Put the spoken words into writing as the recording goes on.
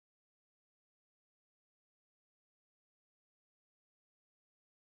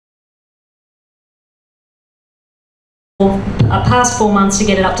past 4 months to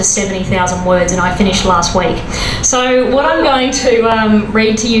get it up to 70,000 words, and I finished last week. So what I'm going to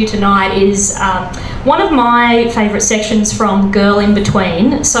read to you tonight is one of my favourite sections from Girl in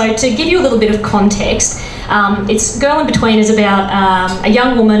Between. So to give you a little bit of context, it's Girl in Between is about a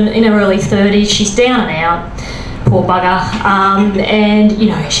young woman in her early 30s. She's down and out, poor bugger, and you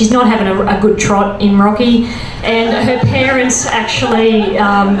know, she's not having a good trot in Rocky, and her parents actually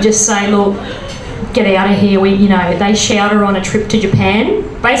just say, look, get out of here. They shout her on a trip to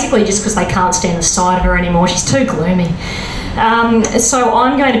Japan, basically just because they can't stand the sight of her anymore. She's too gloomy. So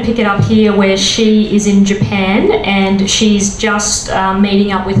I'm going to pick it up here where she is in Japan, and she's just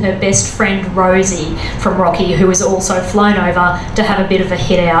meeting up with her best friend Rosie from Rocky, who is also flown over to have a bit of a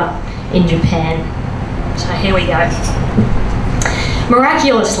hit out in Japan. So here we go.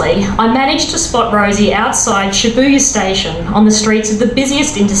 Miraculously, I managed to spot Rosie outside Shibuya Station on the streets of the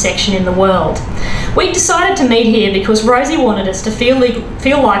busiest intersection in the world. We decided to meet here because Rosie wanted us to feel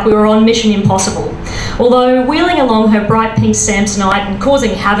like we were on Mission Impossible. Although wheeling along her bright pink Samsonite and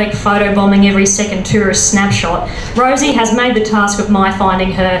causing havoc photobombing every second tourist snapshot, Rosie has made the task of my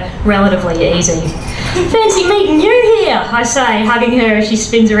finding her relatively easy. Fancy meeting you here, I say, hugging her as she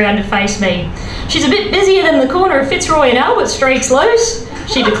spins around to face me. She's a bit busier than the corner of Fitzroy and Albert Streets loose,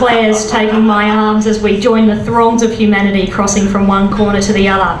 she declares, taking my arms as we join the throngs of humanity crossing from one corner to the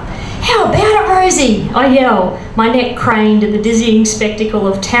other. How about it, Rosie? I yell, my neck craned at the dizzying spectacle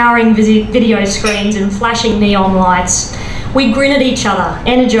of towering video screens and flashing neon lights. We grin at each other,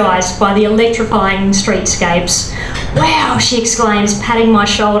 energised by the electrifying streetscapes. Wow, she exclaims, patting my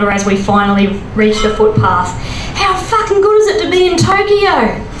shoulder as we finally reach the footpath. How fucking good is it to be in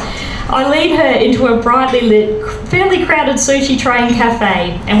Tokyo? I lead her into a brightly lit, fairly crowded sushi train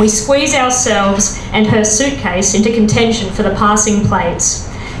cafe, and we squeeze ourselves and her suitcase into contention for the passing plates.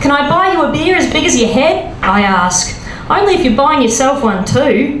 Can I buy you a beer as big as your head? I ask. Only if you're buying yourself one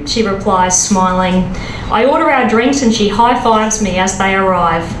too, she replies, smiling. I order our drinks and she high-fives me as they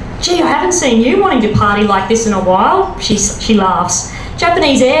arrive. Gee, I haven't seen you wanting to party like this in a while, she laughs.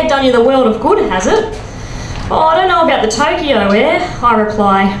 Japanese air done you the world of good, has it? Oh, I don't know about the Tokyo air, I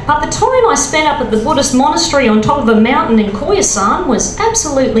reply, but the time I spent up at the Buddhist monastery on top of a mountain in Koyasan was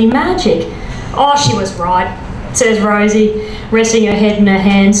absolutely magic. Oh, she was right, says Rosie, resting her head in her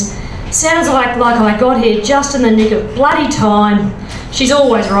hands. Sounds like I got here just in the nick of bloody time. She's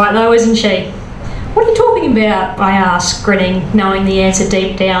always right though, isn't she? What are you talking about? I ask, grinning, knowing the answer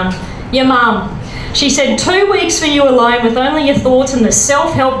deep down. Your mum. She said 2 weeks for you alone with only your thoughts and the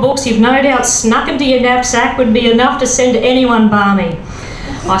self-help books you've no doubt snuck into your knapsack would be enough to send anyone balmy.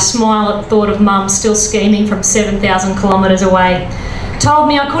 I smile at the thought of mum still scheming from 7,000 kilometres away. Told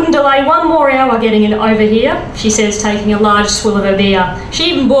me I couldn't delay 1 more hour getting it over here, she says, taking a large swill of her beer.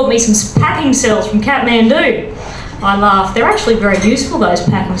 She even bought me some packing cells from Kathmandu. I laugh. They're actually very useful, those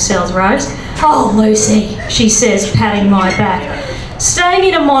packing cells, Rose. Oh, Lucy, she says, patting my back. Staying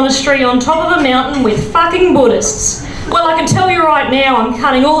in a monastery on top of a mountain with fucking Buddhists. Well, I can tell you right now, I'm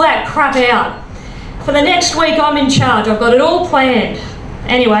cutting all that crap out. For the next week, I'm in charge. I've got it all planned.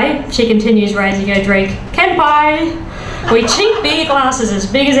 Anyway, she continues, raising her drink. Kenpai! We chink beer glasses as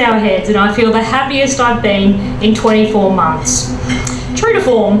big as our heads, and I feel the happiest I've been in 24 months. True to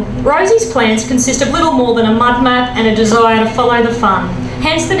form, Rosie's plans consist of little more than a mud map and a desire to follow the fun.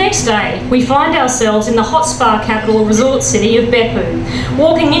 Hence the next day, we find ourselves in the hot spa capital resort city of Beppu,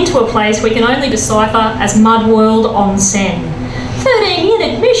 walking into a place we can only decipher as Mud World Onsen. 13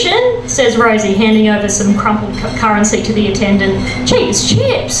 yen admission, says Rosie, handing over some crumpled currency to the attendant. Cheap as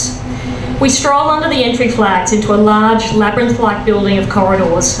chips. We stroll under the entry flags into a large, labyrinth-like building of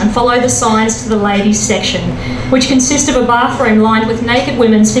corridors and follow the signs to the ladies' section, which consists of a bathroom lined with naked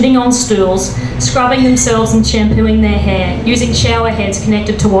women sitting on stools, scrubbing themselves and shampooing their hair, using shower heads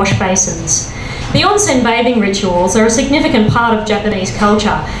connected to wash basins. The onsen bathing rituals are a significant part of Japanese culture,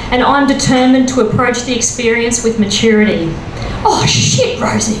 and I'm determined to approach the experience with maturity. Oh shit,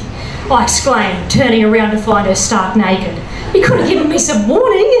 Rosie, I exclaim, turning around to find her stark naked. You could have given me some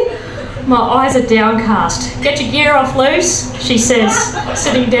warning. My eyes are downcast. Get your gear off, Luce, she says,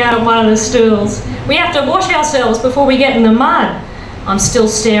 sitting down on one of the stools. We have to wash ourselves before we get in the mud. I'm still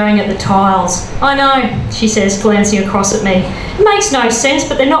staring at the tiles. I know, she says, glancing across at me. It makes no sense,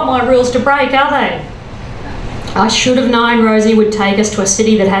 but they're not my rules to break, are they? I should have known Rosie would take us to a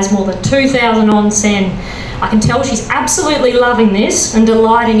city that has more than 2,000 onsen. I can tell she's absolutely loving this and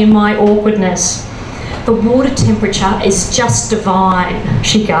delighting in my awkwardness. The water temperature is just divine,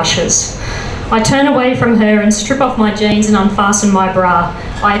 she gushes. I turn away from her and strip off my jeans and unfasten my bra.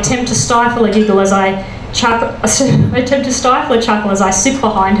 I attempt to stifle a giggle as I stifle a chuckle as I sit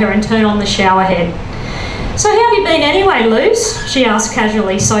behind her and turn on the shower head. "So how have you been anyway, Luce?" she asked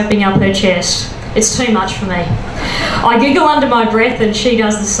casually, soaping up her chest. It's too much for me. I giggle under my breath and she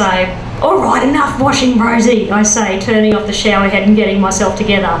does the same. "All right, enough washing, Rosie," I say, turning off the shower head and getting myself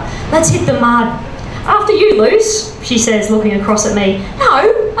together. "Let's hit the mud." "After you, Luce," she says, looking across at me.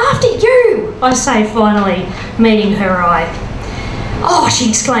 "No, after you," I say finally, meeting her eye. "Oh," she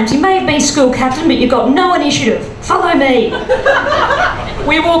exclaims, "you may have been school captain, but you've got no initiative. Follow me."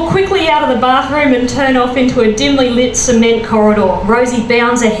 We walk quickly out of the bathroom and turn off into a dimly lit cement corridor. Rosie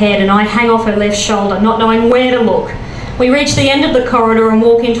bounds ahead and I hang off her left shoulder, not knowing where to look. We reach the end of the corridor and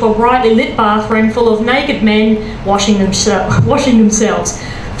walk into a brightly lit bathroom full of naked men washing themselves.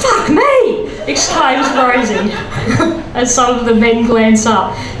 "Fuck me!" exclaims Rosie as some of the men glance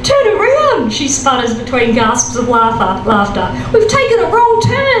up. "Turn around!" she sputters between gasps of laughter. "We've taken a wrong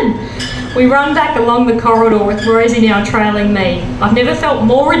turn!" We run back along the corridor with Rosie now trailing me. I've never felt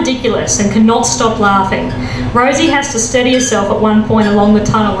more ridiculous and cannot stop laughing. Rosie has to steady herself at one point along the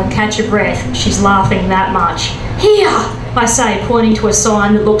tunnel and catch her breath. She's laughing that much. "Here," I say, pointing to a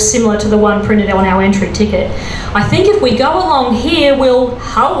sign that looks similar to the one printed on our entry ticket. "I think if we go along here, we'll..."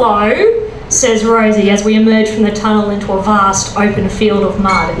 "Hello," says Rosie as we emerge from the tunnel into a vast open field of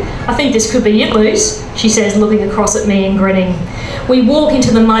mud. "I think this could be it, Luce," she says, looking across at me and grinning. We walk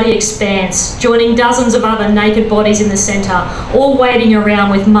into the muddy expanse, joining dozens of other naked bodies in the centre, all wading around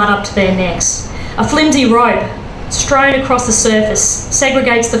with mud up to their necks. A flimsy rope, strewn across the surface,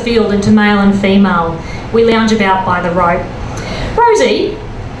 segregates the field into male and female. We lounge about by the rope. "Rosie,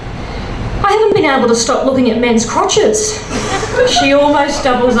 I haven't been able to stop looking at men's crotches." She almost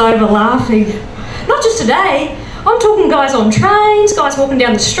doubles over laughing. "Not just today. I'm talking guys on trains, guys walking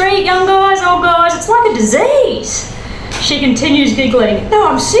down the street, young guys, old guys. It's like a disease." She continues giggling. "No,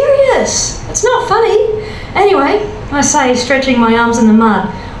 I'm serious. It's not funny. Anyway," I say, stretching my arms in the mud.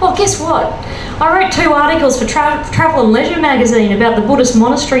 "Oh, guess what? I wrote 2 articles for Travel and Leisure magazine about the Buddhist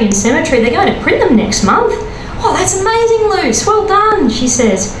monastery and cemetery. They're going to print them next month." "Oh, that's amazing, Luce. Well done," she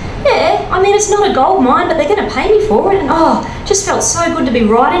says. "Yeah, I mean, it's not a gold mine, but they're going to pay me for it. And just felt so good to be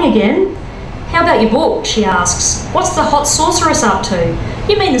writing again." "How about your book?" she asks. "What's the hot sorceress up to?"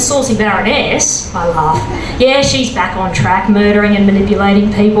 "You mean the saucy baroness?" I laugh. "Yeah, she's back on track, murdering and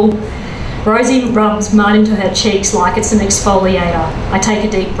manipulating people." Rosie rubs mud into her cheeks like it's an exfoliator. I take a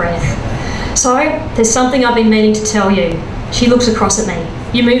deep breath. "So, there's something I've been meaning to tell you." She looks across at me.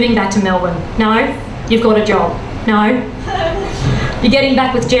 "You're moving back to Melbourne." "No." "You've got a job." "No." "You're getting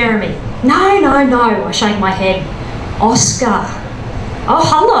back with Jeremy." No, I shake my head. "Oscar." "Oh,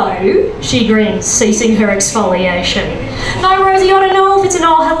 hello," she grins, ceasing her exfoliation. "No, Rosie, I don't know if it's an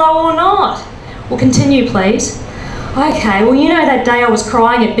oh hello or not." "Well, continue, please." "Okay, well, you know that day I was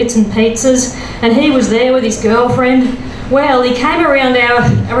crying at Bits and Pizzas and he was there with his girlfriend? Well, he came around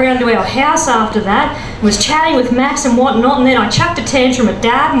to our house after that, was chatting with Max and whatnot, and then I chucked a tantrum at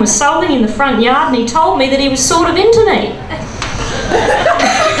Dad and was sulking in the front yard and he told me that he was sort of into me."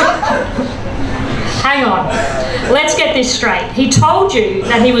 Hang on, let's get this straight. He told you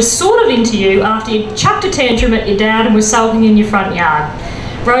that he was sort of into you after you chucked a tantrum at your dad and was sulking in your front yard.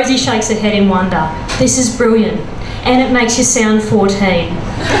 Rosie shakes her head in wonder. "This is brilliant, and it makes you sound 14.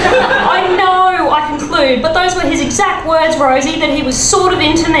 "I know," I conclude, "but those were his exact words, Rosie, that he was sort of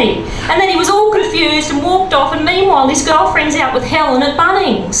into me. And then he was all confused and walked off, and meanwhile his girlfriend's out with Helen at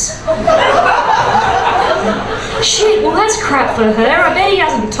Bunnings." "Shit, well that's crap for her. I bet he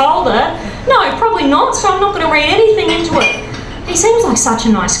hasn't told her." "No, probably not, so I'm not going to read anything into it. He seems like such a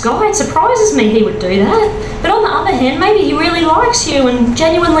nice guy. It surprises me he would do that. But on the other hand, maybe he really likes you and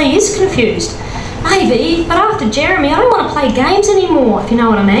genuinely is confused. Maybe, but after Jeremy, I don't want to play games anymore, if you know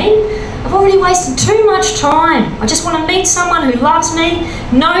what I mean. I've already wasted too much time. I just want to meet someone who loves me,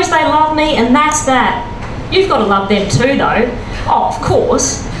 knows they love me, and that's that." "You've got to love them too, though." "Oh, of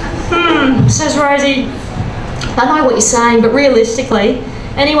course." Says Rosie. "I know what you're saying, but realistically,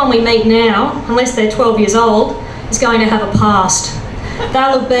 anyone we meet now, unless they're 12 years old, is going to have a past.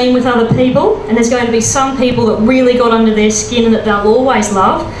 They'll have been with other people, and there's going to be some people that really got under their skin and that they'll always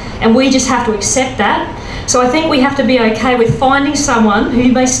love, and we just have to accept that. So I think we have to be okay with finding someone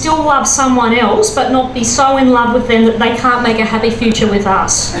who may still love someone else, but not be so in love with them that they can't make a happy future with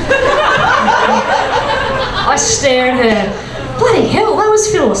us." I stare at her. "Bloody hell, that was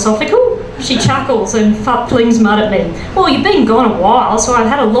philosophical." She chuckles and flings mud at me. "Well, you've been gone a while, so I've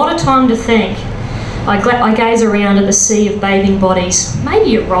had a lot of time to think." I gaze around at the sea of bathing bodies.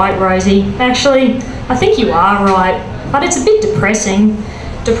 "Maybe you're right, Rosie. Actually, I think you are right. But it's a bit depressing."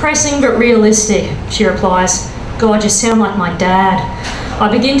 "Depressing but realistic," she replies. "God, you sound like my dad." I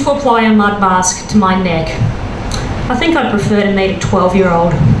begin to apply a mud mask to my neck. I think I'd prefer to meet a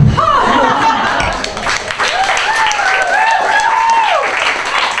 12-year-old.